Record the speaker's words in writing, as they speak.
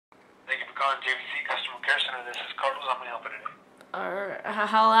calling JVC Customer Care Center. This is Carlos. I'm going to help you today.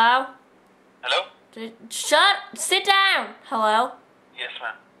 Hello? Hello? Sit down. Hello? Yes,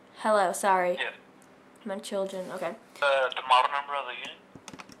 ma'am. Hello, sorry. Yes. My children, okay. The model number of the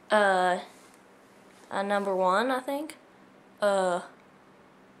unit? Number 1, I think.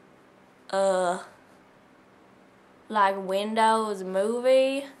 Like Windows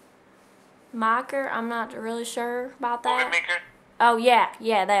Movie Maker. I'm not really sure about that. Movie Maker? Oh yeah,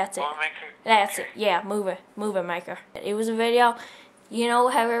 that's it. Movie Maker? That's Okay. it. Yeah, movie maker. It was a video. You know,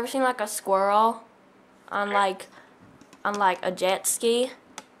 have you ever seen like a squirrel on Okay. like a jet ski?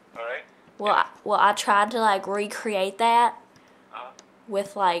 Alright. Well, I tried to like recreate that Uh-huh.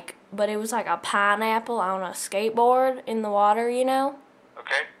 with like, but it was like a pineapple on a skateboard in the water, you know,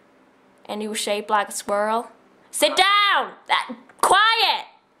 Okay. and he was shaped like a squirrel. Sit down! Quiet!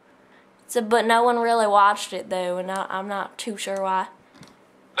 So, but no one really watched it though, and I'm not too sure why.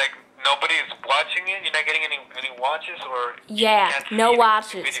 Like, nobody's watching it? You're not getting any watches? Or you Yeah, can't no see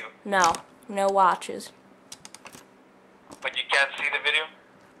watches. the video? No watches. But you can't see the video?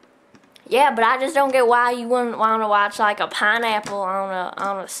 Yeah, but I just don't get why you wouldn't want to watch like a pineapple on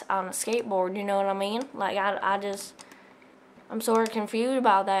a skateboard. You know what I mean? Like I'm sort of confused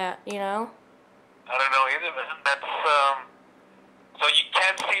about that. You know? I don't know either, man. That's, so you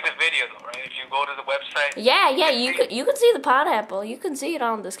can see the video though, right? If you go to the website. Yeah. see You can see the pineapple. You can see it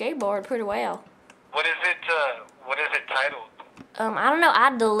on the skateboard pretty well. What is it titled? I don't know.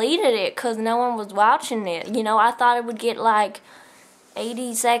 I deleted it because no one was watching it. You know, I thought it would get like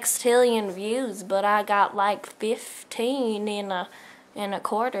 80 sextillion views, but I got like 15 in a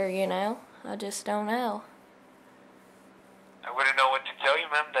quarter. You know, I just don't know. I wouldn't know what to tell you,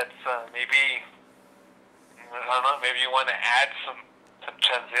 ma'am. That's, maybe, I don't know, maybe you want to add some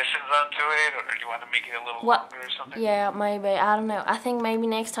transitions onto it, or you want to make it a little longer or something? Yeah, maybe. I don't know. I think maybe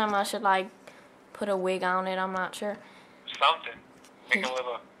next time I should like put a wig on it. I'm not sure. Something. Make it a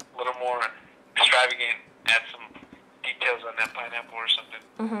little more extravagant. Add some details on that pineapple or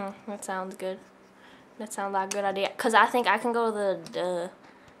something. That sounds good. That sounds like a good idea. Cause I think I can go to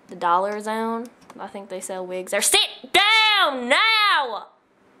the Dollar Zone. I think they sell wigs there. Sit down now.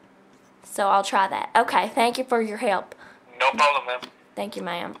 So I'll try that. Okay. Thank you for your help. No problem, ma'am. Thank you,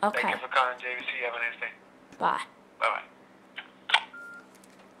 ma'am. Okay. Thank you for calling JVC. Have a nice day. Bye. Bye-bye.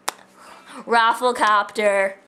 Rafflecopter.